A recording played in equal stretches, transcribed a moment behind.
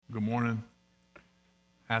Good morning.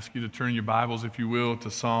 Ask you to turn your Bibles, if you will,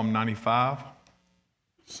 to Psalm 95.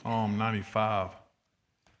 Psalm 95.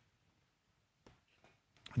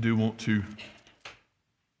 I do want to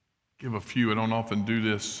give a few. I don't often do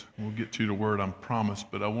this. We'll get to the word, I promise,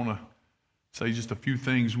 but I want to say just a few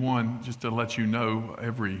things. One, just to let you know,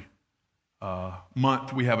 every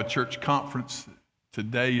month we have a church conference.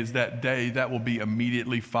 Today is that day. That will be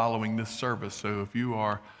immediately following this service. So if you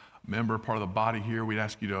are a member, part of the body here, we'll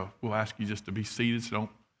ask you just to be seated, so don't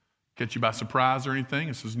catch you by surprise or anything.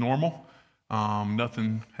 This is normal.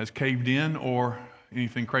 Nothing has caved in or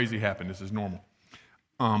anything crazy happened. This is normal.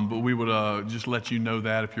 But we would just let you know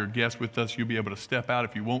that if you're a guest with us, you'll be able to step out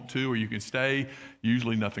if you want to, or you can stay.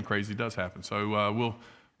 Usually nothing crazy does happen. So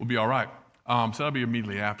we'll be all right. So that'll be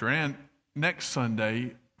immediately after. And next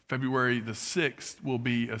Sunday, February the 6th, will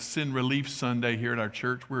be a Sin Relief Sunday here at our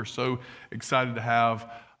church. We're so excited to have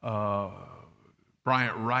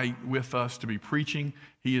Bryant Wright with us to be preaching.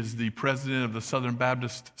 He is the president of the Southern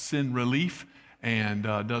Baptist Sin Relief and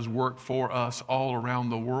does work for us all around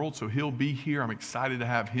the world. So he'll be here. I'm excited to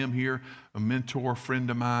have him here, a mentor, friend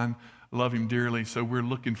of mine. Love him dearly. So we're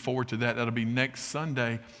looking forward to that. That'll be next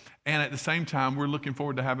Sunday. And at the same time, we're looking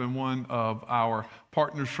forward to having one of our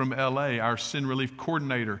partners from L.A., our Sin Relief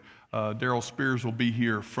coordinator, Daryl Spears, will be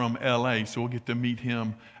here from L.A., so we'll get to meet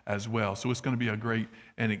him as well. So it's going to be a great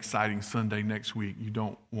and exciting Sunday next week. You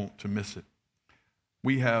don't want to miss it.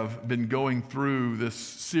 We have been going through this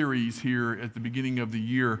series here at the beginning of the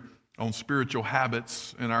year on spiritual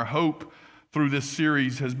habits, and our hope through this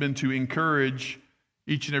series has been to encourage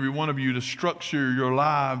each and every one of you to structure your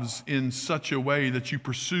lives in such a way that you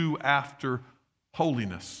pursue after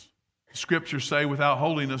holiness. Scriptures say without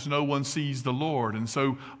holiness no one sees the Lord. And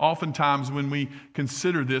so oftentimes when we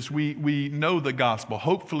consider this, we know the gospel.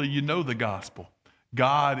 Hopefully you know the gospel.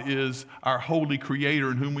 God is our holy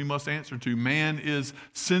creator in whom we must answer to. Man is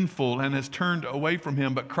sinful and has turned away from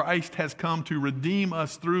him, but Christ has come to redeem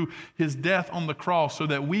us through his death on the cross so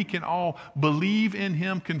that we can all believe in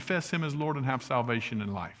him, confess him as Lord, and have salvation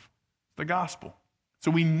in life. The gospel. So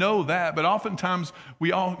we know that, but oftentimes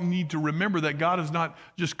we all need to remember that God has not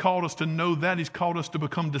just called us to know that. He's called us to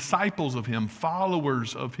become disciples of him,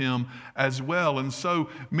 followers of him as well. And so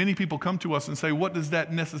many people come to us and say, what does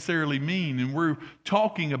that necessarily mean? And we're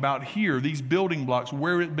talking about here, these building blocks,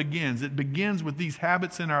 where it begins. It begins with these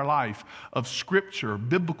habits in our life of scripture,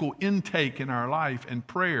 biblical intake in our life, and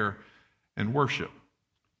prayer and worship.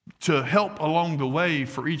 To help along the way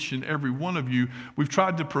for each and every one of you, we've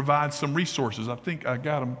tried to provide some resources. I think I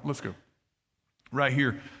got them. Let's go. Right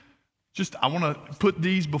here. I want to put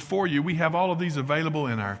these before you. We have all of these available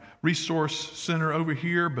in our resource center over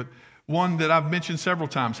here, but one that I've mentioned several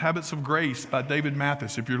times, Habits of Grace by David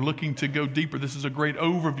Mathis. If you're looking to go deeper, this is a great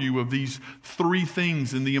overview of these three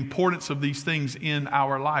things and the importance of these things in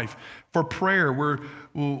our life. For prayer,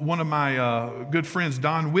 one of my good friends,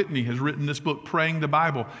 Don Whitney, has written this book, Praying the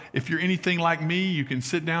Bible. If you're anything like me, you can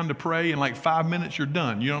sit down to pray in like 5 minutes, you're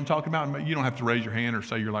done. You know what I'm talking about? You don't have to raise your hand or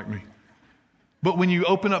say you're like me. But when you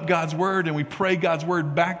open up God's Word and we pray God's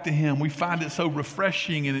Word back to him, we find it so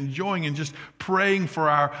refreshing and enjoying, and just praying for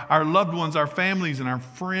our loved ones, our families, and our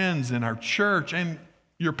friends, and our church, and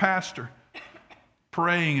your pastor.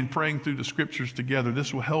 Praying through the scriptures together.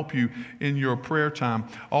 This will help you in your prayer time.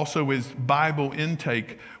 Also is Bible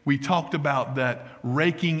intake. We talked about that,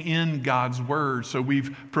 raking in God's Word. So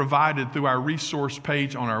we've provided through our resource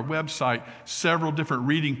page on our website several different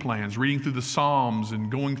reading plans, reading through the Psalms and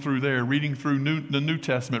going through there, reading through the New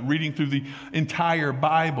Testament, reading through the entire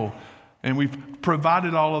Bible. And we've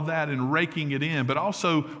provided all of that and raking it in. But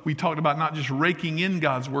also we talked about not just raking in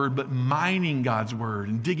God's Word, but mining God's Word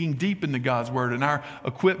and digging deep into God's Word. And our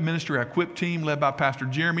Equip ministry, our Equip team led by Pastor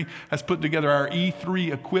Jeremy, has put together our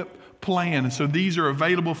E3 Equip plan. And so these are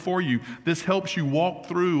available for you. This helps you walk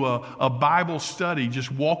through a Bible study,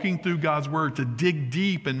 just walking through God's Word to dig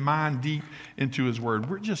deep and mine deep into his Word.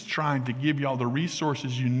 We're just trying to give you all the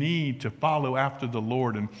resources you need to follow after the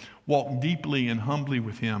Lord and walk deeply and humbly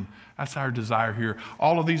with him. That's our desire here.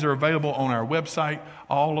 All of these are available on our website.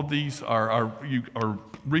 All of these are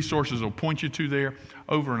resources will point you to there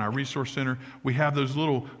over in our resource center. We have those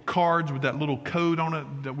little cards with that little code on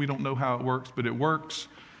it that we don't know how it works, but it works.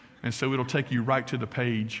 And so it'll take you right to the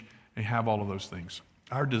page and have all of those things.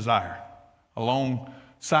 Our desire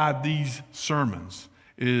alongside these sermons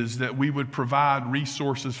is that we would provide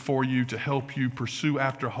resources for you to help you pursue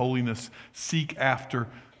after holiness, seek after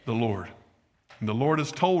the Lord. And the Lord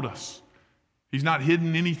has told us. He's not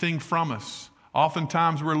hidden anything from us.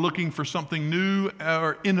 Oftentimes we're looking for something new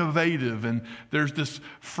or innovative, and there's this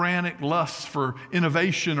frantic lust for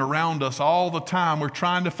innovation around us all the time. We're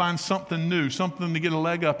trying to find something new, something to get a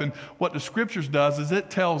leg up. And what the Scriptures does is it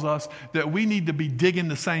tells us that we need to be digging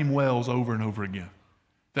the same wells over and over again.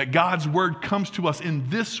 That God's Word comes to us in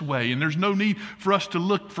this way, and there's no need for us to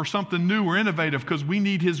look for something new or innovative because we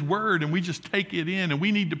need His Word, and we just take it in, and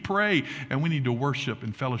we need to pray, and we need to worship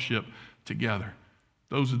and fellowship together.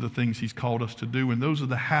 Those are the things He's called us to do, and those are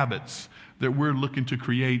the habits that we're looking to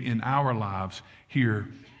create in our lives here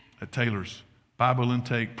at Taylor's. Bible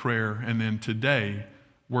intake, prayer, and then today,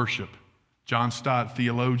 worship. John Stott,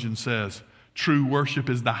 theologian, says, true worship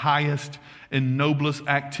is the highest and noblest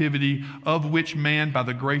activity of which man, by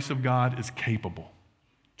the grace of God, is capable.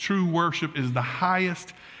 True worship is the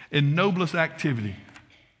highest and noblest activity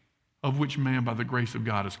of which man, by the grace of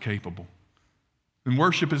God, is capable. And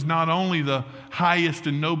worship is not only the highest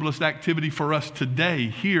and noblest activity for us today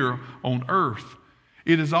here on earth,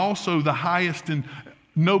 it is also the highest and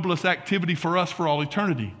noblest activity for us for all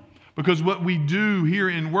eternity. Because what we do here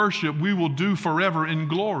in worship, we will do forever in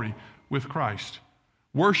glory with Christ.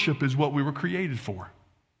 Worship is what we were created for.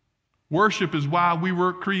 Worship is why we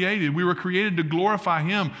were created. We were created to glorify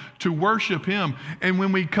Him, to worship Him. And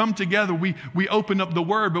when we come together, we open up the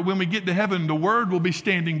Word. But when we get to heaven, the Word will be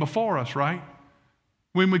standing before us, right?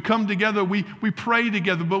 When we come together, we pray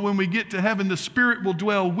together. But when we get to heaven, the Spirit will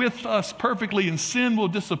dwell with us perfectly, and sin will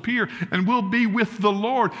disappear, and we'll be with the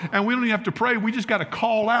Lord. And we don't even have to pray. We just got to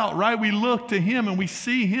call out, right? We look to Him and we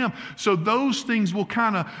see Him. So those things will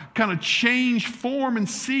kind of change form and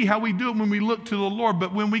see how we do it when we look to the Lord.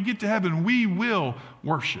 But when we get to heaven, we will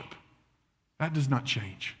worship. That does not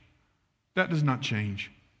change. That does not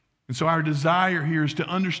change. And so our desire here is to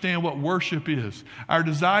understand what worship is. Our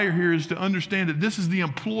desire here is to understand that this is the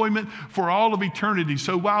employment for all of eternity.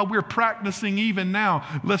 So while we're practicing even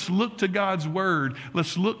now, let's look to God's Word.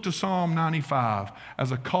 Let's look to Psalm 95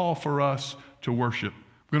 as a call for us to worship.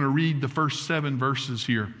 I'm going to read the first 7 verses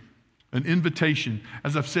here. An invitation.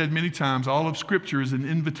 As I've said many times, all of Scripture is an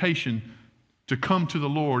invitation to come to the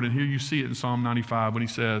Lord. And here you see it in Psalm 95 when He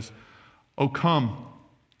says, "O come,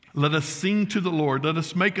 let us sing to the Lord. Let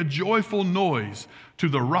us make a joyful noise to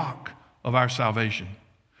the rock of our salvation.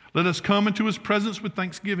 Let us come into His presence with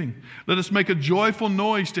thanksgiving. Let us make a joyful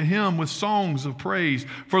noise to Him with songs of praise.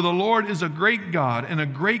 For the Lord is a great God and a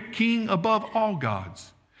great King above all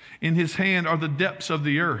gods. In His hand are the depths of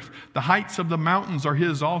the earth. The heights of the mountains are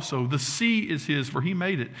His also. The sea is His, for He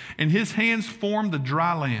made it. And His hands formed the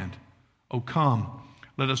dry land. O come,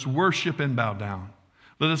 let us worship and bow down.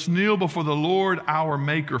 Let us kneel before the Lord our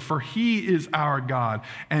Maker, for He is our God,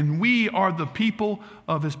 and we are the people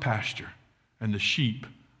of His pasture and the sheep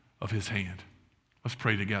of His hand." Let's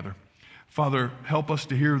pray together. Father, help us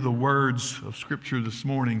to hear the words of Scripture this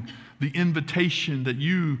morning, the invitation that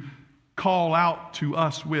You call out to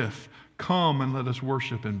us with, "Come and let us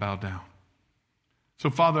worship and bow down." So,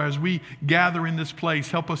 Father, as we gather in this place,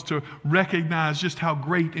 help us to recognize just how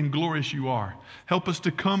great and glorious You are. Help us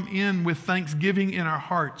to come in with thanksgiving in our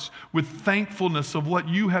hearts, with thankfulness of what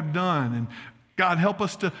You have done. And God, help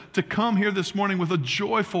us to come here this morning with a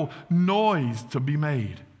joyful noise to be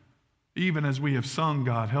made. Even as we have sung,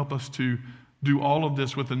 God, help us to do all of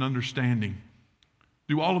this with an understanding.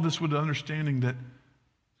 Do all of this with the understanding that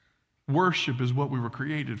worship is what we were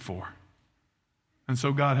created for. And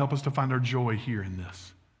so, God, help us to find our joy here in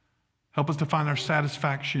this. Help us to find our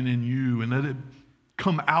satisfaction in You and let it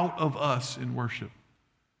come out of us in worship.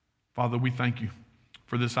 Father, we thank You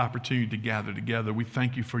for this opportunity to gather together. We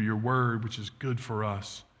thank You for Your Word, which is good for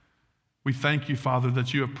us. We thank You, Father,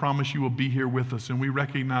 that You have promised You will be here with us, and we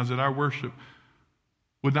recognize that our worship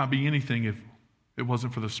would not be anything if it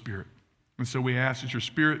wasn't for the Spirit. And so we ask that Your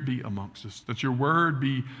Spirit be amongst us, that Your Word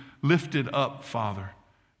be lifted up, Father,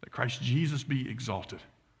 that Christ Jesus be exalted.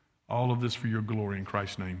 All of this for Your glory in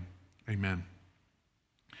Christ's name. Amen.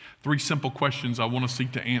 3 simple questions I want to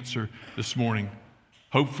seek to answer this morning.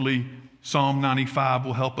 Hopefully, Psalm 95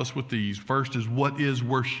 will help us with these. First is, what is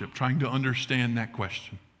worship? Trying to understand that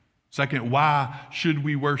question. Second, why should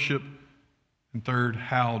we worship? And third,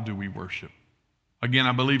 how do we worship? Again,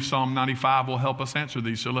 I believe Psalm 95 will help us answer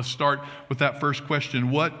these. So let's start with that first question.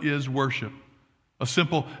 What is worship? A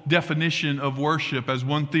simple definition of worship, as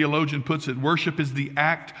one theologian puts it, worship is the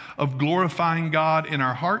act of glorifying God in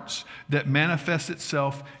our hearts that manifests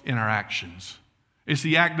itself in our actions. It's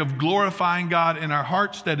the act of glorifying God in our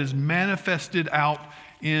hearts that is manifested out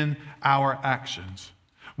in our actions.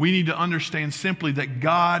 We need to understand simply that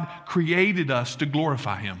God created us to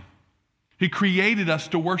glorify Him. He created us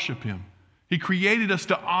to worship Him. He created us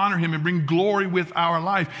to honor him and bring glory with our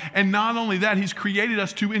life. And not only that, he's created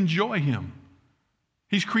us to enjoy him.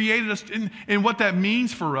 He's created us, and what that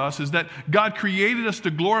means for us is that God created us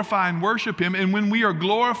to glorify and worship him. And when we are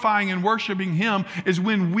glorifying and worshiping him is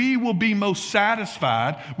when we will be most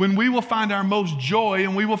satisfied, when we will find our most joy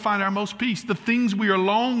and we will find our most peace. The things we are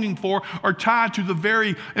longing for are tied to the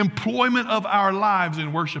very employment of our lives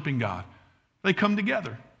in worshiping God. They come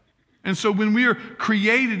together. And so when we are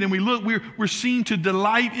created and we look, we're seen to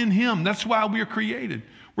delight in him. That's why we are created.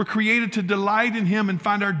 We're created to delight in him and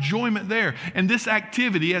find our enjoyment there. And this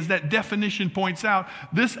activity, as that definition points out,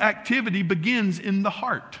 this activity begins in the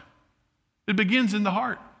heart. It begins in the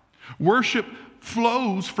heart. Worship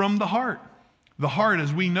flows from the heart. The heart,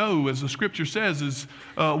 as we know, as the scripture says, is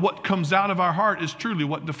what comes out of our heart is truly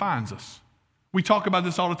what defines us. We talk about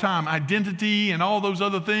this all the time, identity and all those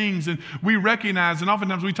other things, and we recognize, and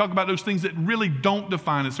oftentimes we talk about those things that really don't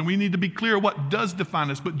define us, and we need to be clear what does define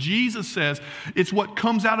us. But Jesus says it's what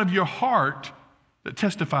comes out of your heart that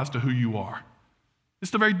testifies to who you are.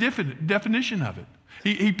 It's the very definition of it.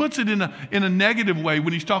 He puts it in a negative way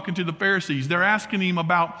when he's talking to the Pharisees. They're asking him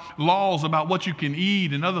about laws, about what you can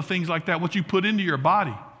eat and other things like that, what you put into your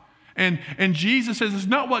body. And Jesus says it's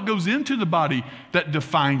not what goes into the body that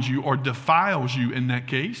defines you or defiles you in that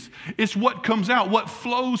case. It's what comes out, what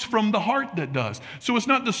flows from the heart that does. So it's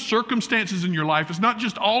not the circumstances in your life. It's not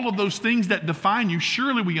just all of those things that define you.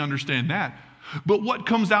 Surely we understand that. But what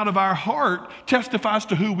comes out of our heart testifies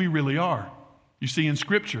to who we really are. You see in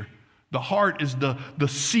Scripture, the heart is the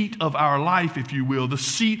seat of our life, if you will, the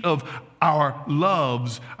seat of our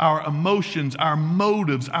loves, our emotions, our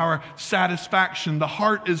motives, our satisfaction. The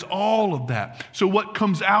heart is all of that. So what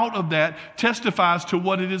comes out of that testifies to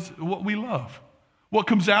what it is, what we love. What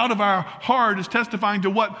comes out of our heart is testifying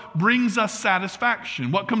to what brings us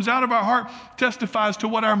satisfaction. What comes out of our heart testifies to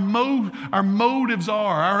what our motives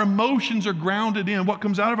are. Our emotions are grounded in. What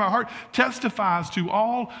comes out of our heart testifies to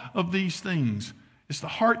all of these things. It's the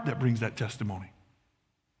heart that brings that testimony.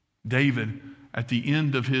 David, at the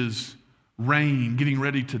end of his reign, getting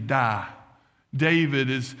ready to die, David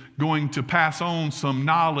is going to pass on some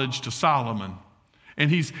knowledge to Solomon. And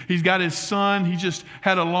he's got his son. He just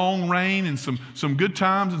had a long reign and some good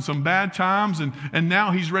times and some bad times. And now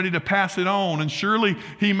he's ready to pass it on. And surely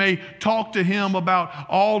he may talk to him about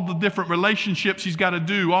all the different relationships he's got to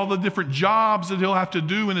do, all the different jobs that he'll have to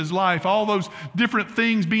do in his life, all those different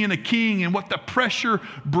things being a king and what the pressure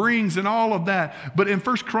brings and all of that. But in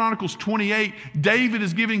 1 Chronicles 28, David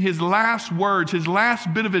is giving his last words, his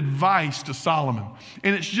last bit of advice to Solomon.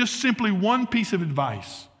 And it's just simply one piece of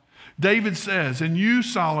advice. David says, "And you,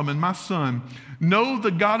 Solomon, my son, know the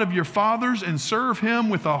God of your fathers and serve him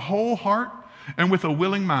with a whole heart and with a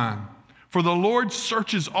willing mind. For the Lord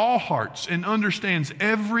searches all hearts and understands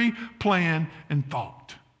every plan and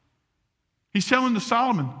thought." He's telling to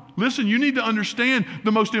Solomon, listen, you need to understand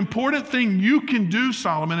the most important thing you can do,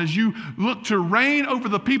 Solomon, as you look to reign over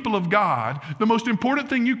the people of God. The most important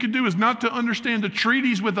thing you can do is not to understand the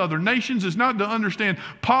treaties with other nations. It's not to understand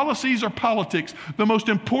policies or politics. The most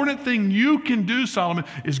important thing you can do, Solomon,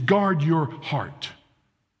 is guard your heart.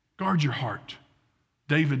 Guard your heart.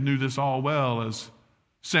 David knew this all well as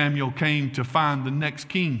Samuel came to find the next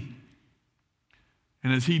king.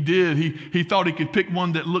 And as he did, he thought he could pick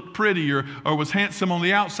one that looked pretty or was handsome on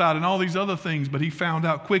the outside and all these other things, but he found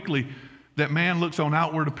out quickly that man looks on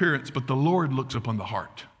outward appearance, but the Lord looks upon the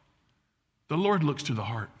heart. The Lord looks to the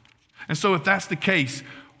heart. And so if that's the case,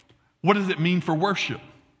 what does it mean for worship?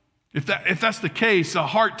 If that's the case, a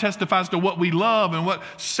heart testifies to what we love and what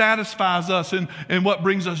satisfies us and what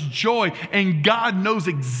brings us joy. And God knows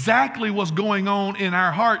exactly what's going on in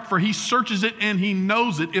our heart, for he searches it and he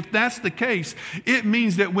knows it. If that's the case, it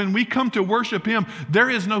means that when we come to worship him, there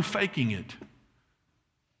is no faking it.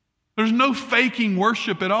 There's no faking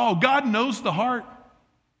worship at all. God knows the heart.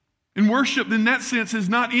 And worship in that sense is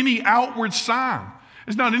not any outward sign.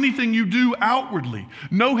 It's not anything you do outwardly.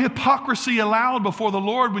 No hypocrisy allowed before the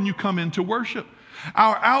Lord when you come into worship.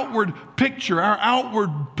 Our outward picture, our outward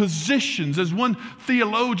positions, as one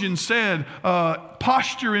theologian said,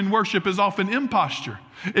 posture in worship is often imposture.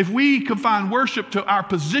 If we confine worship to our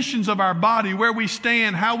positions of our body, where we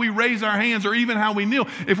stand, how we raise our hands, or even how we kneel,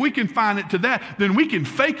 if we confine it to that, then we can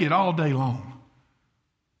fake it all day long.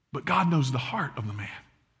 But God knows the heart of the man.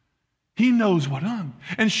 He knows what on.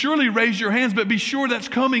 And surely raise your hands, but be sure that's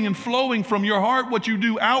coming and flowing from your heart. What you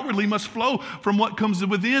do outwardly must flow from what comes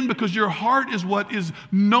within, because your heart is what is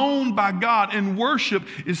known by God, and worship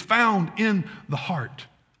is found in the heart.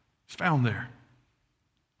 It's found there.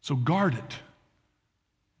 So guard it.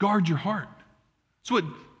 Guard your heart. That's what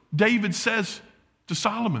David says to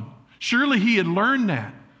Solomon. Surely he had learned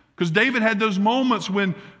that, because David had those moments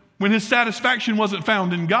when his satisfaction wasn't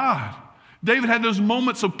found in God. David had those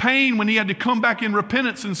moments of pain when he had to come back in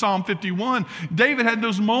repentance in Psalm 51. David had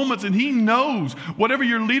those moments, and he knows whatever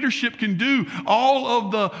your leadership can do, all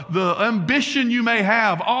of the ambition you may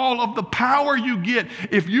have, all of the power you get,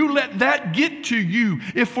 if you let that get to you,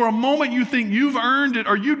 if for a moment you think you've earned it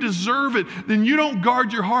or you deserve it, then you don't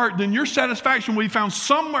guard your heart, then your satisfaction will be found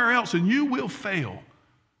somewhere else and you will fail.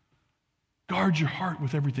 Guard your heart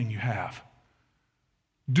with everything you have.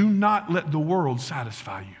 Do not let the world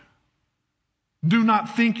satisfy you. Do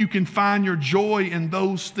not think you can find your joy in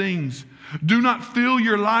those things. Do not fill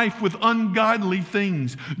your life with ungodly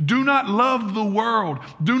things. Do not love the world.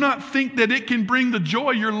 Do not think that it can bring the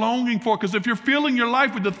joy you're longing for, because if you're filling your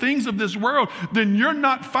life with the things of this world, then you're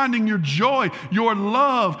not finding your joy, your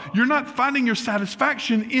love. You're not finding your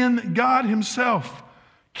satisfaction in God himself.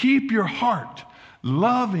 Keep your heart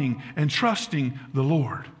loving and trusting the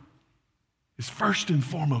Lord is first and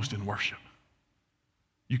foremost in worship.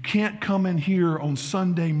 You can't come in here on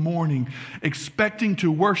Sunday morning expecting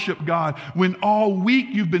to worship God when all week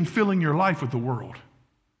you've been filling your life with the world.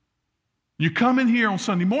 You come in here on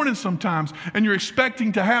Sunday morning sometimes and you're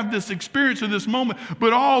expecting to have this experience of this moment,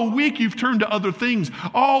 but all week you've turned to other things.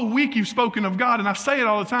 All week you've spoken of God, and I say it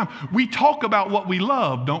all the time. We talk about what we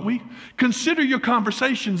love, don't we? Consider your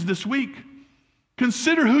conversations this week.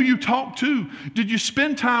 Consider who you talk to. Did you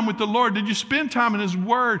spend time with the Lord? Did you spend time in his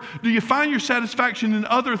word? Do you find your satisfaction in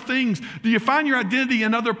other things? Do you find your identity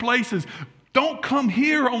in other places? Don't come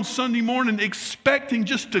here on Sunday morning expecting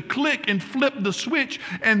just to click and flip the switch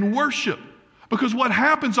and worship. Because what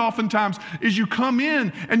happens oftentimes is you come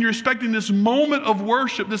in and you're expecting this moment of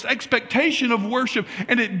worship, this expectation of worship,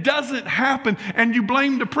 and it doesn't happen, and you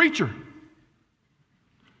blame the preacher.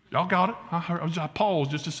 Y'all got it? I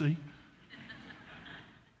paused just to see.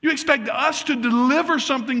 You expect us to deliver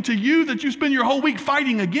something to you that you spend your whole week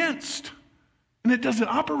fighting against. And it doesn't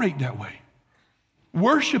operate that way.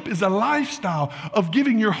 Worship is a lifestyle of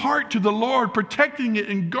giving your heart to the Lord, protecting it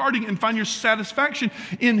and guarding it, and find your satisfaction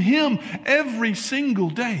in him every single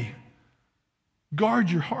day. Guard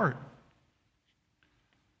your heart.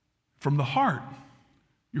 From the heart,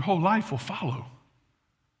 your whole life will follow.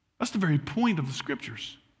 That's the very point of the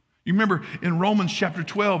scriptures. You remember in Romans chapter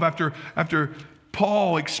 12, after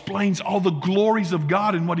Paul explains all the glories of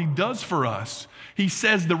God and what he does for us, he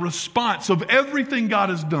says the response of everything God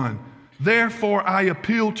has done. Therefore, I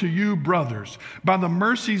appeal to you, brothers, by the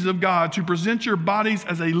mercies of God, to present your bodies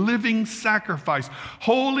as a living sacrifice,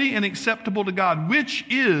 holy and acceptable to God, which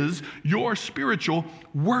is your spiritual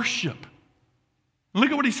worship. Look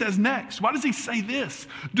at what he says next. Why does he say this?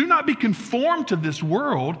 Do not be conformed to this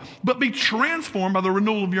world, but be transformed by the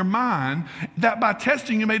renewal of your mind, that by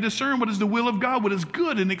testing you may discern what is the will of God, what is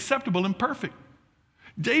good and acceptable and perfect.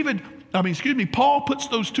 Paul puts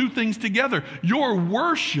those two things together. Your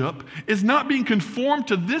worship is not being conformed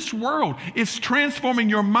to this world. It's transforming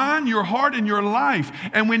your mind, your heart, and your life.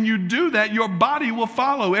 And when you do that, your body will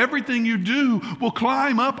follow. Everything you do will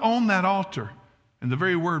climb up on that altar. And the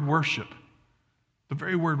very word worship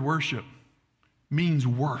means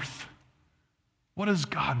worth. What is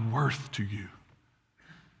God worth to you?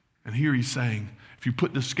 And here he's saying, if you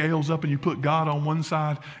put the scales up and you put God on one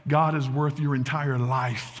side, God is worth your entire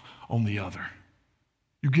life on the other.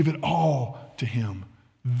 You give it all to him.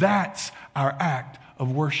 That's our act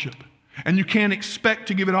of worship. And you can't expect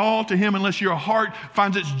to give it all to him unless your heart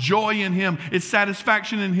finds its joy in him, its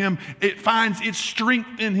satisfaction in him, it finds its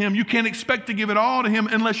strength in him. You can't expect to give it all to him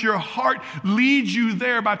unless your heart leads you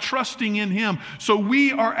there by trusting in him. So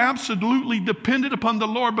we are absolutely dependent upon the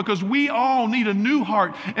Lord, because we all need a new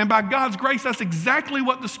heart. And by God's grace, that's exactly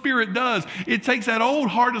what the Spirit does. It takes that old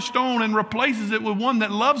heart of stone and replaces it with one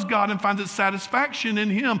that loves God and finds its satisfaction in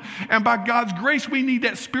him. And by God's grace, we need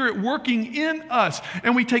that Spirit working in us.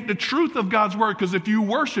 And we take the truth of God's word, because if you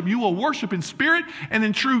worship, you will worship in spirit and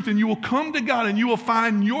in truth, and you will come to God and you will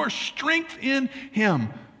find your strength in him.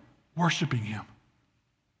 Worshiping him.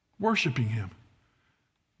 Worshiping him.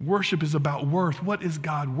 Worship is about worth. What is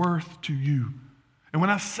God worth to you? And when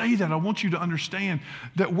I say that, I want you to understand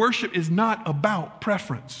that worship is not about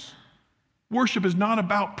preference. Worship is not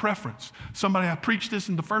about preference. I preached this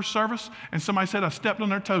in the first service, and somebody said I stepped on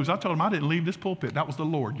their toes. I told them I didn't leave this pulpit. That was the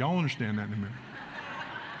Lord. Y'all understand that in a minute.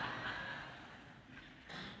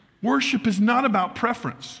 Worship is not about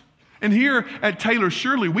preference. And here at Taylor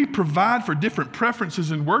Shirley, we provide for different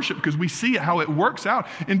preferences in worship because we see how it works out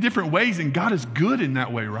in different ways, and God is good in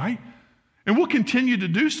that way, right? And we'll continue to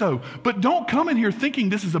do so. But don't come in here thinking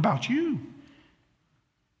this is about you.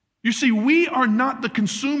 You see, we are not the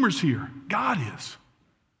consumers here. God is.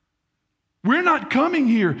 We're not coming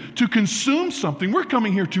here to consume something. We're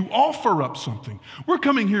coming here to offer up something. We're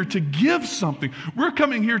coming here to give something. We're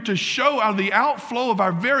coming here to show out of the outflow of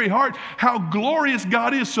our very heart how glorious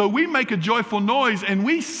God is. So we make a joyful noise and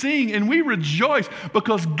we sing and we rejoice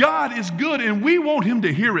because God is good and we want him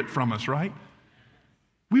to hear it from us, right?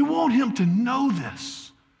 We want him to know this.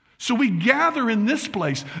 So we gather in this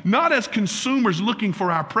place, not as consumers looking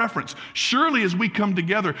for our preference. Surely as we come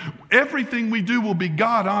together, everything we do will be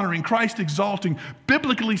God-honoring, Christ-exalting,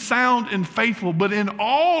 biblically sound and faithful. But in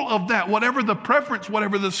all of that, whatever the preference,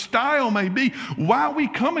 whatever the style may be, why we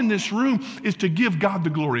come in this room is to give God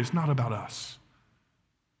the glory. It's not about us.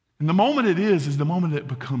 And the moment it is the moment it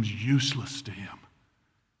becomes useless to him.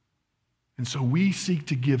 And so we seek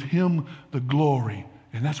to give him the glory.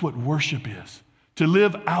 And that's what worship is. To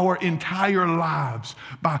live our entire lives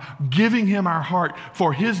by giving him our heart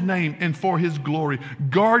for his name and for his glory,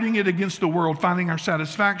 guarding it against the world, finding our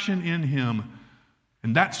satisfaction in him.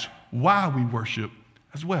 And that's why we worship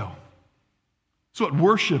as well. That's what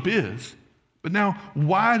worship is. But now,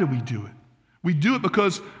 why do we do it? We do it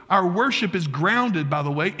because our worship is grounded, by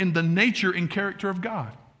the way, in the nature and character of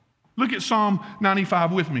God. Look at Psalm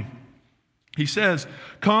 95 with me. He says,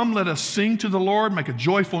 come, let us sing to the Lord, make a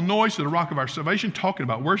joyful noise to the rock of our salvation, talking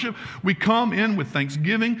about worship. We come in with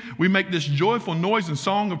thanksgiving. We make this joyful noise and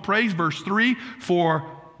song of praise. Verse 3, for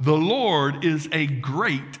the Lord is a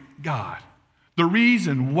great God. The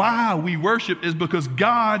reason why we worship is because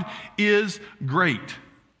God is great.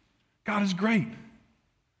 God is great.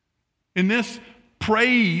 In this,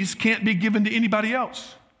 praise can't be given to anybody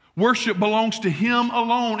else. Worship belongs to him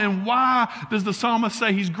alone. And why does the psalmist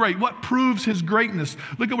say he's great? What proves his greatness?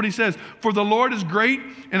 Look at what he says. For the Lord is great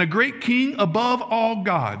and a great king above all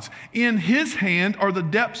gods. In his hand are the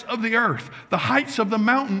depths of the earth. The heights of the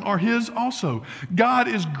mountain are his also. God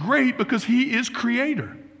is great because he is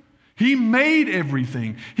creator. He made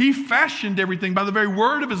everything. He fashioned everything. By the very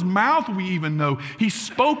word of his mouth, we even know. He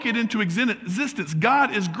spoke it into existence.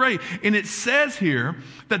 God is great. And it says here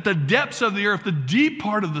that the depths of the earth, the deep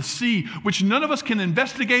part of the sea, which none of us can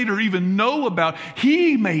investigate or even know about,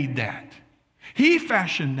 he made that. He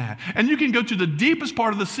fashioned that. And you can go to the deepest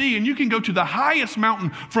part of the sea and you can go to the highest mountain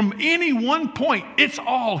from any one point. It's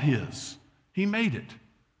all his. He made it.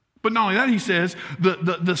 But not only that, he says,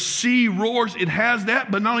 the sea roars, it has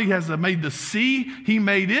that, but not only has he made the sea, he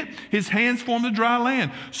made it, his hands formed the dry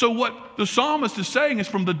land. So what the psalmist is saying is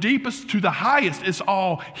from the deepest to the highest, it's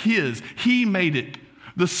all his. He made it.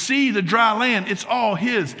 The sea, the dry land, it's all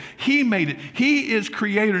his. He made it. He is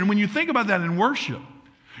creator. And when you think about that in worship,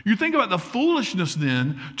 you think about the foolishness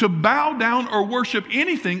then to bow down or worship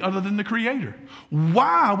anything other than the creator.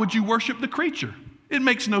 Why would you worship the creature? It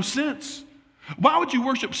makes no sense. Why would you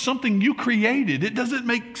worship something you created? It doesn't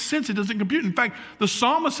make sense. It doesn't compute. In fact, the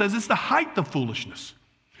psalmist says it's the height of foolishness.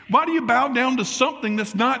 Why do you bow down to something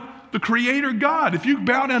that's not the creator God? If you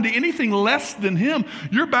bow down to anything less than him,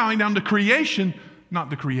 you're bowing down to creation, not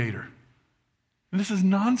the creator. And this is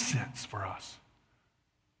nonsense for us.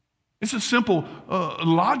 It's a simple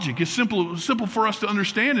logic. It's simple for us to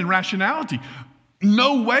understand in rationality.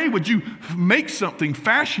 No way would you make something,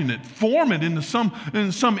 fashion it, form it in some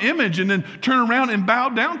image, and then turn around and bow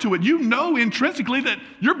down to it. You know intrinsically that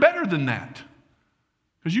you're better than that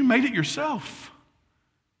because you made it yourself.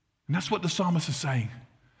 And that's what the psalmist is saying.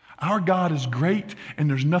 Our God is great, and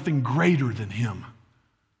there's nothing greater than him.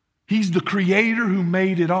 He's the creator who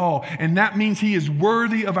made it all, and that means he is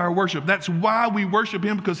worthy of our worship. That's why we worship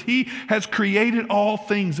him, because he has created all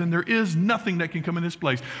things, and there is nothing that can come in his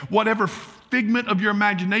place. Whatever figment of your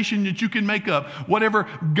imagination that you can make up, whatever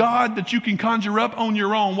God that you can conjure up on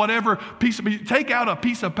your own, whatever take out a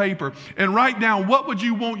piece of paper and write down what would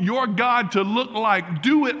you want your God to look like.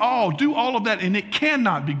 Do it all. Do all of that, and it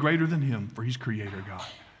cannot be greater than him, for he's creator God.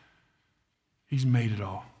 He's made it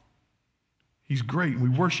all. He's great. We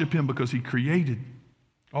worship him because he created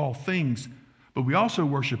all things, but we also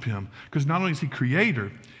worship him because not only is he creator,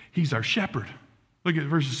 he's our shepherd. Look at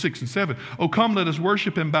verses 6 and 7. Oh, come, let us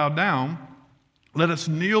worship and bow down. Let us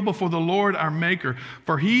kneel before the Lord our Maker,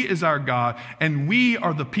 for he is our God, and we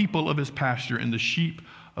are the people of his pasture and the sheep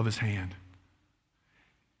of his hand.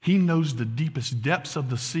 He knows the deepest depths of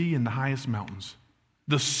the sea and the highest mountains.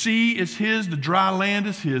 The sea is his, the dry land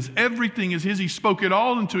is his, everything is his. He spoke it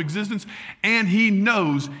all into existence, and he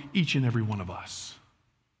knows each and every one of us.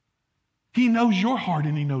 He knows your heart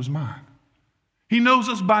and he knows mine. He knows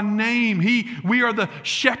us by name. We are the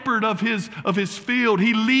shepherd of his field.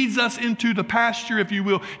 He leads us into the pasture, if you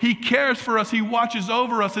will. He cares for us. He watches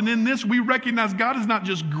over us. And in this, we recognize God is not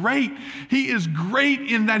just great. He is great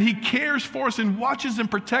in that he cares for us and watches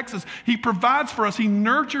and protects us. He provides for us. He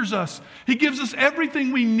nurtures us. He gives us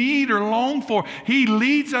everything we need or long for. He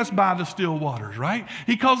leads us by the still waters, right?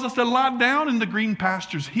 He calls us to lie down in the green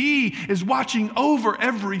pastures. He is watching over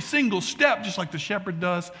every single step, just like the shepherd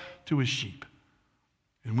does to his sheep.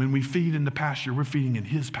 And when we feed in the pasture, we're feeding in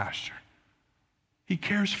his pasture. He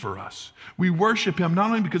cares for us. We worship him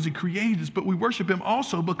not only because he created us, but we worship him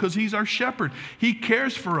also because he's our shepherd. He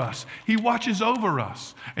cares for us. He watches over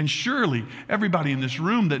us. And surely everybody in this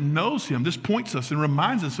room that knows him, this points us and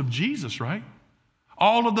reminds us of Jesus, right?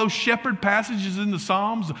 All of those shepherd passages in the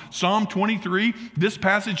Psalms, Psalm 23, this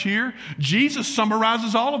passage here, Jesus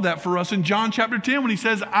summarizes all of that for us in John chapter 10 when he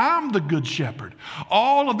says, I'm the good shepherd.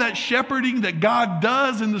 All of that shepherding that God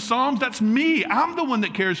does in the Psalms, that's me. I'm the one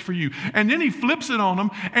that cares for you. And then he flips it on them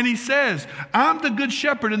and he says, I'm the good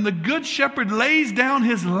shepherd, and the good shepherd lays down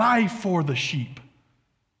his life for the sheep.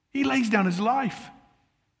 He lays down his life.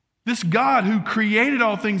 This God who created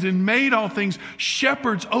all things and made all things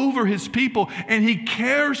shepherds over his people, and he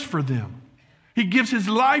cares for them. He gives his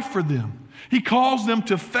life for them. He calls them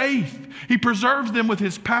to faith. He preserves them with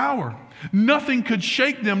his power. Nothing could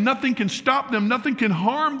shake them. Nothing can stop them. Nothing can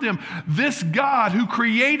harm them. This God who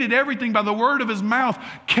created everything by the word of his mouth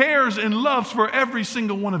cares and loves for every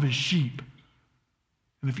single one of his sheep.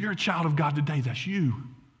 And if you're a child of God today, that's you.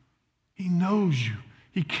 He knows you.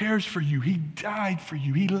 He cares for you. He died for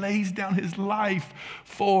you. He lays down his life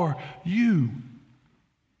for you.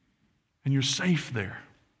 And you're safe there.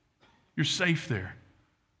 You're safe there.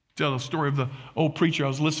 Tell the story of the old preacher. I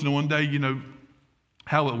was listening one day, you know,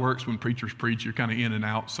 how it works when preachers preach. You're kind of in and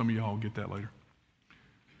out. Some of y'all will get that later.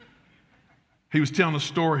 He was telling a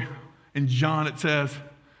story. In John it says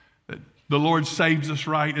that the Lord saves us,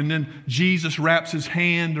 right? And then Jesus wraps his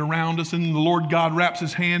hand around us, and the Lord God wraps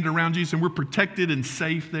his hand around Jesus, and we're protected and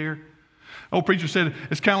safe there. Old preacher said,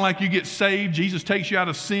 it's kind of like you get saved. Jesus takes you out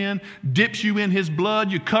of sin, dips you in his blood.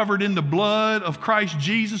 You're covered in the blood of Christ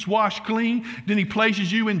Jesus, washed clean. Then he places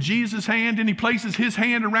you in Jesus' hand, and he places his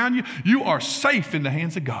hand around you. You are safe in the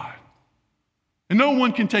hands of God. And no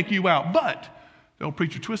one can take you out. But the old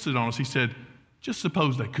preacher twisted on us. He said, just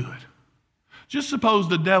suppose they could. Just suppose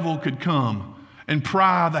the devil could come and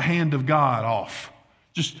pry the hand of God off.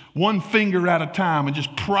 Just one finger at a time and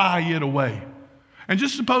just pry it away. And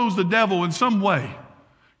just suppose the devil in some way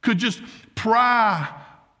could just pry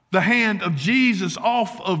the hand of Jesus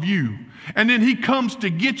off of you. And then he comes to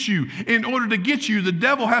get you. In order to get you, the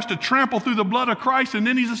devil has to trample through the blood of Christ, and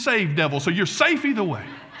then he's a saved devil. So you're safe either way.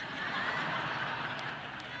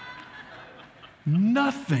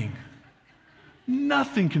 Nothing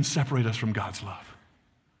can separate us from God's love.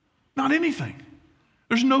 Not anything.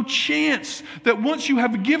 There's no chance that once you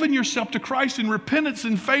have given yourself to Christ in repentance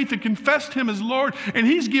and faith and confessed him as Lord, and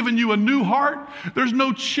he's given you a new heart, there's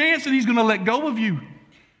no chance that he's going to let go of you.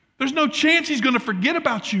 There's no chance he's going to forget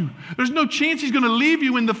about you. There's no chance he's going to leave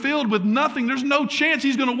you in the field with nothing. There's no chance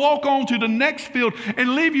he's going to walk on to the next field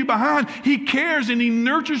and leave you behind. He cares and he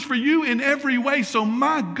nurtures for you in every way. So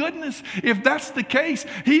my goodness, if that's the case,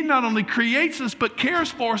 he not only creates us but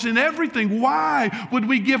cares for us in everything. Why would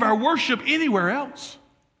we give our worship anywhere else?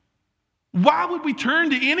 Why would we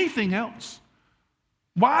turn to anything else?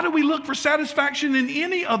 Why do we look for satisfaction in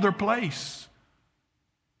any other place?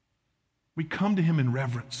 We come to him in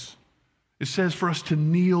reverence. It says for us to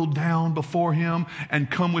kneel down before him and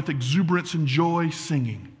come with exuberance and joy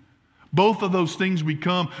singing. Both of those things we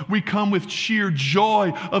come with sheer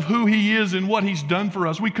joy of who he is and what he's done for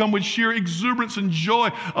us. We come with sheer exuberance and joy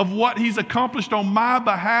of what he's accomplished on my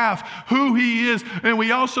behalf, who he is. And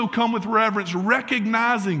we also come with reverence,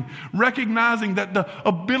 recognizing that the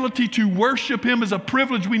ability to worship him is a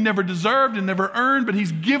privilege we never deserved and never earned, but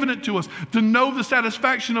he's given it to us. To know the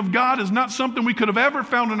satisfaction of God is not something we could have ever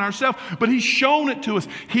found in ourselves, but he's shown it to us.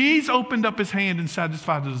 He's opened up his hand and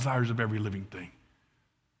satisfied the desires of every living thing.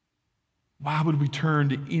 Why would we turn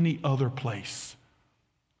to any other place,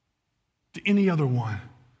 to any other one?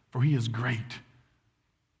 For he is great.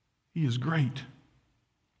 He is great.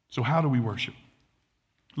 So how do we worship?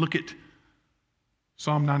 Look at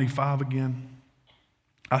Psalm 95 again.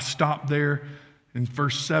 I stopped there in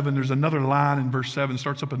verse 7. There's another line in verse 7. It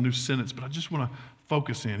starts up a new sentence, but I just want to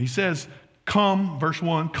focus in. He says, come, verse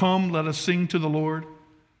 1, come, let us sing to the Lord.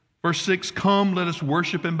 Verse 6, come, let us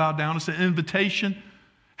worship and bow down. It's an invitation.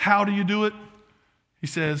 How do you do it? He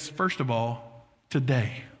says, first of all,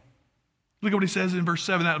 today. Look at what he says in verse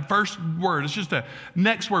 7. That first word, it's just a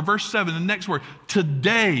next word. Verse 7, the next word.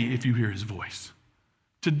 Today, if you hear his voice.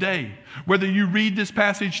 Today. Whether you read this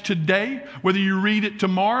passage today, whether you read it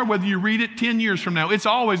tomorrow, whether you read it 10 years from now, it's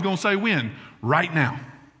always going to say when? Right now.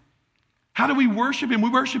 How do we worship him? We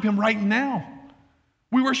worship him right now.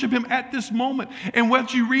 We worship him at this moment. And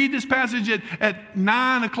whether you read this passage at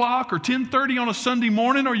 9 o'clock or 10:30 on a Sunday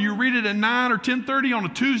morning, or you read it at 9 or 10:30 on a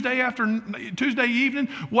Tuesday evening,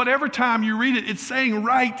 whatever time you read it, it's saying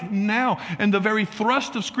right now. And the very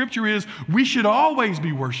thrust of Scripture is we should always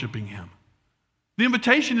be worshiping him. The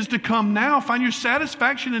invitation is to come now, find your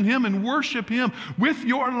satisfaction in him and worship him with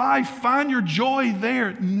your life. Find your joy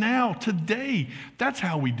there now, today. That's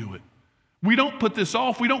how we do it. We don't put this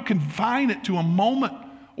off. We don't confine it to a moment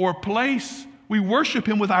or a place. We worship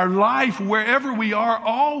him with our life wherever we are.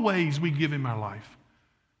 Always we give him our life.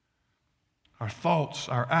 Our thoughts,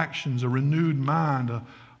 our actions, a renewed mind,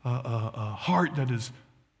 a heart that has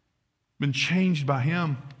been changed by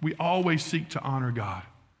him. We always seek to honor God.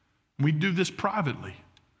 We do this privately.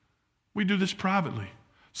 We do this privately.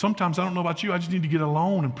 Sometimes, I don't know about you, I just need to get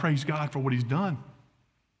alone and praise God for what he's done.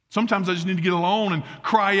 Sometimes I just need to get alone and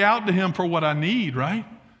cry out to him for what I need, right?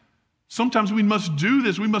 Sometimes we must do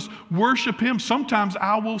this. We must worship him. Sometimes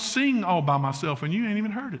I will sing all by myself and you ain't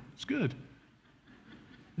even heard it. It's good.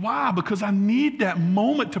 Why? Because I need that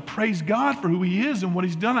moment to praise God for who he is and what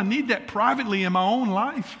he's done. I need that privately in my own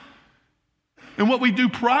life. And what we do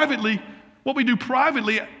privately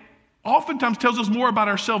oftentimes tells us more about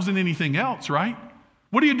ourselves than anything else, right?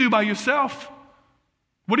 What do you do by yourself?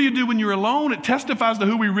 What do you do when you're alone? It testifies to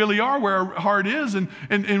who we really are, where our heart is,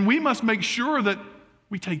 and we must make sure that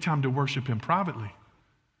we take time to worship him privately.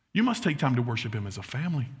 You must take time to worship him as a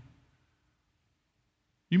family.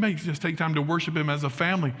 You may just take time to worship him as a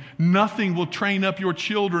family. Nothing will train up your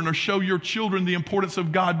children or show your children the importance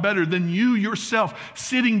of God better than you yourself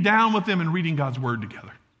sitting down with them and reading God's word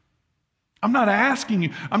together. I'm not asking you,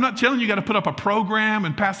 I'm not telling you got to put up a program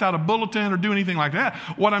and pass out a bulletin or do anything like that.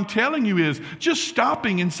 What I'm telling you is just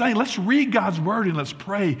stopping and saying, let's read God's word and let's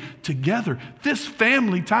pray together. This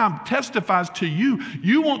family time testifies to you.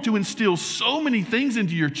 You want to instill so many things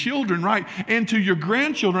into your children, right? And to your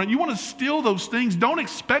grandchildren. You want to instill those things. Don't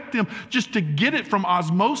expect them just to get it from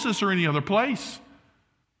osmosis or any other place.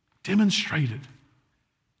 Demonstrate it.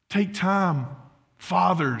 Take time,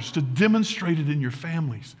 fathers, to demonstrate it in your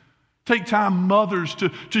families. Take time, mothers,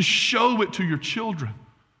 to show it to your children.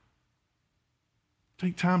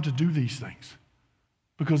 Take time to do these things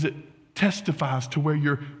because it testifies to where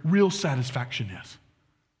your real satisfaction is,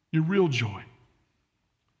 your real joy.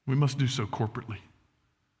 We must do so corporately.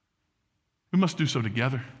 We must do so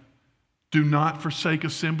together. Do not forsake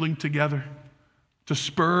assembling together, to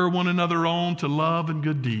spur one another on to love and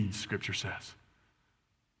good deeds, Scripture says.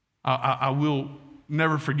 I will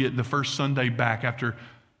never forget the first Sunday back after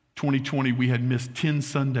 2020, we had missed 10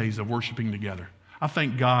 Sundays of worshiping together. I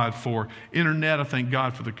thank God for internet. I thank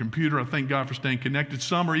God for the computer. I thank God for staying connected.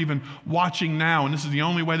 Some are even watching now, and this is the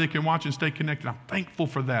only way they can watch and stay connected. I'm thankful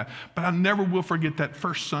for that. But I never will forget that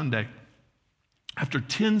first Sunday. After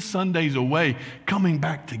 10 Sundays away, coming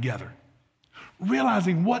back together,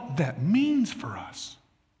 realizing what that means for us.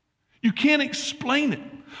 You can't explain it.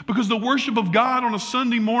 Because the worship of God on a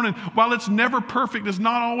Sunday morning, while it's never perfect, it's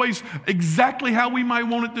not always exactly how we might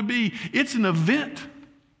want it to be. It's an event.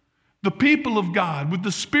 The people of God, with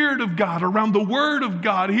the Spirit of God, around the Word of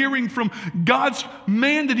God, hearing from God's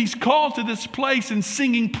man that he's called to this place and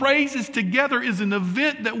singing praises together is an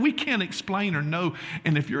event that we can't explain or know.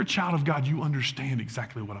 And if you're a child of God, you understand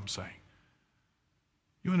exactly what I'm saying.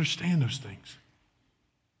 You understand those things.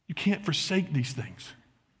 You can't forsake these things.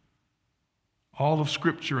 All of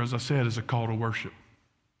Scripture, as I said, is a call to worship.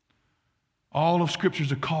 All of Scripture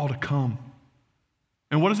is a call to come.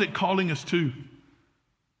 And what is it calling us to?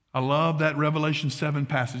 I love that Revelation 7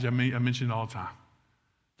 passage I mention all the time.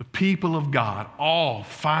 The people of God, all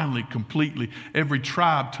finally, completely, every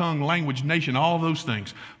tribe, tongue, language, nation, all those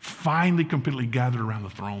things, finally, completely gathered around the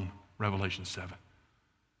throne, Revelation 7.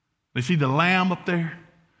 They see the Lamb up there.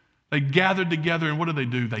 They gathered together, and what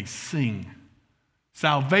do? They sing.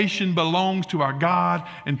 Salvation belongs to our God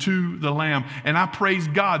and to the Lamb. And I praise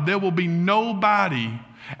God, there will be nobody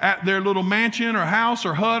at their little mansion or house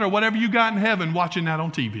or hut or whatever you got in heaven watching that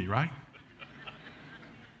on TV, right?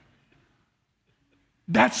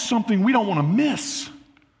 That's something we don't want to miss.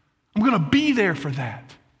 I'm going to be there for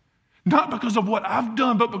that. Not because of what I've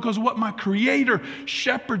done, but because of what my Creator,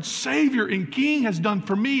 Shepherd, Savior, and King has done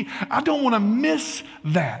for me. I don't want to miss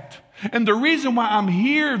that. And the reason why I'm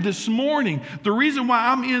here this morning, the reason why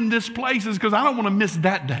I'm in this place is because I don't want to miss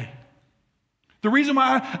that day. The reason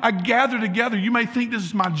why I gather together, you may think this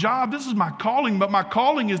is my job, this is my calling, but my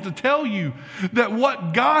calling is to tell you that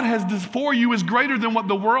what God has for you is greater than what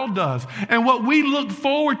the world does. And what we look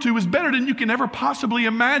forward to is better than you can ever possibly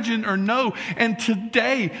imagine or know. And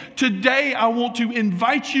today I want to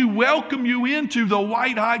invite you, welcome you into the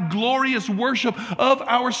white-eyed, glorious worship of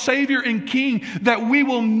our Savior and King that we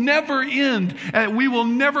will never end, and we will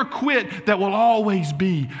never quit, that will always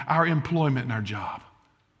be our employment and our job.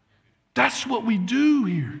 That's what we do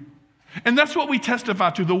here. And that's what we testify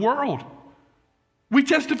to the world. We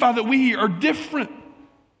testify that we are different.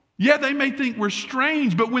 Yeah, they may think we're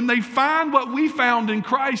strange, but when they find what we found in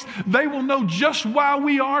Christ, they will know just why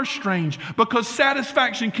we are strange, because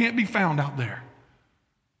satisfaction can't be found out there.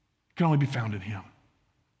 It can only be found in Him.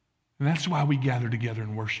 And that's why we gather together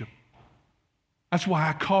and worship. That's why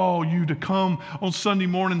I call you to come on Sunday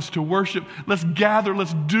mornings to worship. Let's gather.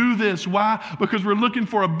 Let's do this. Why? Because we're looking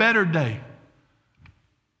for a better day.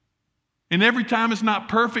 And every time it's not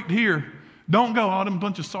perfect here, don't go, all them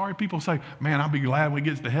bunch of sorry people say, man, I'll be glad when it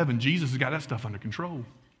gets to heaven. Jesus has got that stuff under control.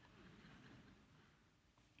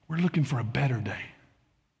 We're looking for a better day,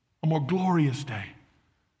 a more glorious day.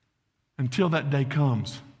 Until that day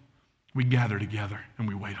comes, we gather together and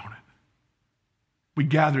we wait on it. We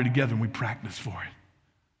gather together and we practice for it.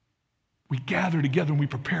 We gather together and we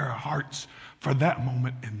prepare our hearts for that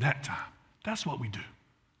moment and that time. That's what we do.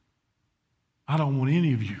 I don't want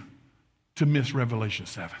any of you to miss Revelation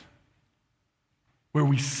 7, where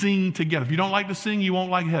we sing together. If you don't like to sing, you won't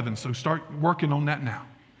like heaven, so start working on that now.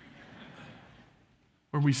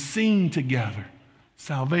 Where we sing together.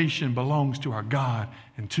 Salvation belongs to our God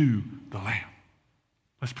and to the Lamb.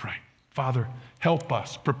 Let's pray. Father, help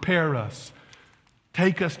us, prepare us.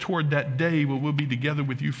 Take us toward that day where we'll be together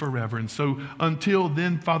with you forever. And so until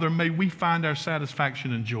then, Father, may we find our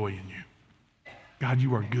satisfaction and joy in you. God,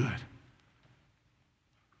 you are good.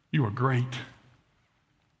 You are great.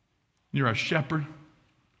 You're our shepherd,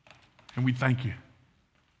 and we thank you.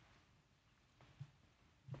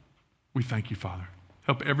 We thank you, Father.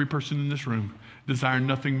 Help every person in this room desire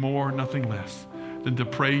nothing more, nothing less than to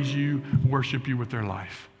praise you, worship you with their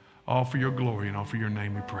life. All for your glory and all for your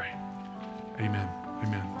name we pray. Amen.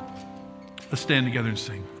 Amen. Let's stand together and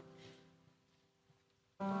sing.